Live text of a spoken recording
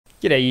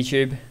G'day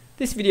YouTube.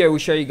 This video will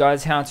show you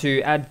guys how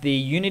to add the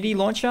Unity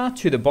launcher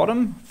to the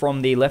bottom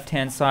from the left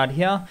hand side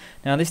here.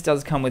 Now this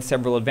does come with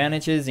several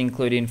advantages,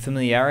 including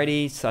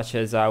familiarity such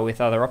as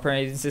with other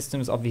operating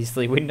systems,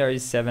 obviously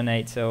Windows 7,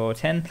 8 or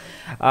 10.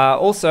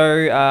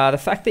 Also the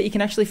fact that you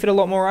can actually fit a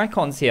lot more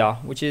icons here,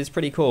 which is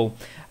pretty cool.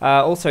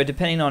 Also,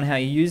 depending on how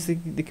you use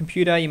the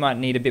computer, you might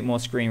need a bit more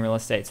screen real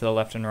estate to the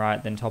left and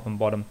right than top and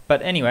bottom.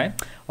 But anyway,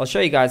 I'll show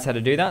you guys how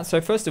to do that.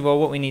 So first of all,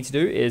 what we need to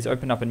do is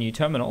open up a new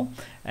terminal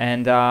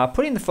and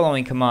put in the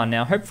following command.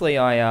 Now hopefully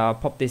I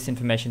pop this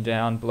information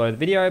down below the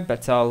video,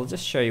 but I'll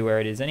just show you where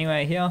it is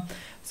anyway here.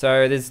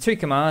 So there's two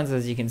commands,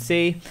 as you can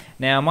see.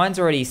 Now mine's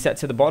already set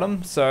to the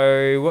bottom,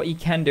 so what you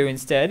can do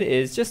instead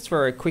is, just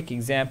for a quick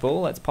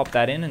example, let's pop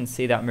that in and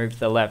see that move to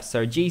the left.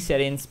 So G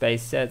settings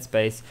space set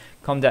space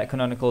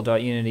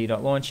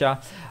com.canonical.unity.launcher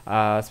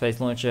space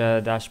launcher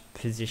dash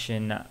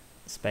position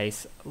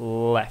space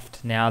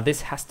left. Now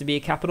this has to be a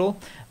capital.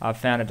 I've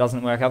found it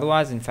doesn't work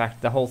otherwise. In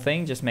fact, the whole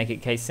thing, just make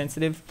it case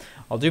sensitive.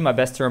 I'll do my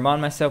best to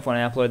remind myself when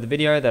I upload the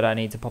video that I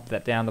need to pop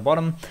that down the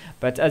bottom.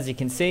 But as you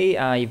can see,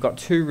 you've got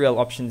two real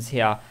options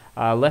here,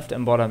 left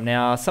and bottom.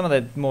 Now some of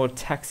the more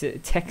tech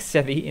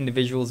savvy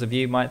individuals of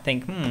you might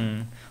think,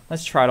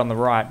 let's try it on the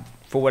right.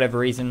 For whatever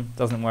reason,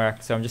 doesn't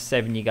work. So I'm just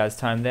saving you guys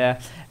time there.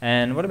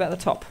 And what about the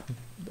top?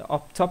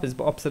 The top is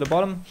opposite the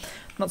bottom.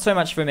 Not so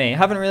much for me. I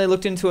haven't really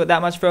looked into it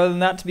that much further than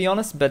that, to be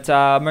honest, but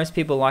most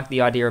people like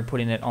the idea of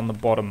putting it on the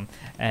bottom.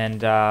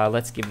 And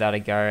let's give that a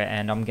go,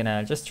 and I'm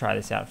gonna just try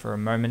this out for a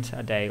moment,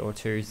 a day or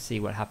two, see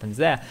what happens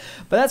there.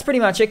 But that's pretty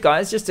much it,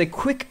 guys. Just a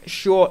quick,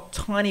 short,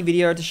 tiny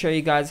video to show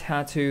you guys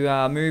how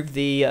to move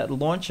the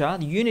launcher,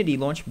 the Unity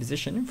launcher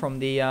position from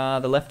the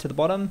left to the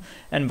bottom,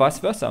 and vice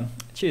versa.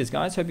 Cheers,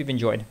 guys. Hope you've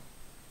enjoyed.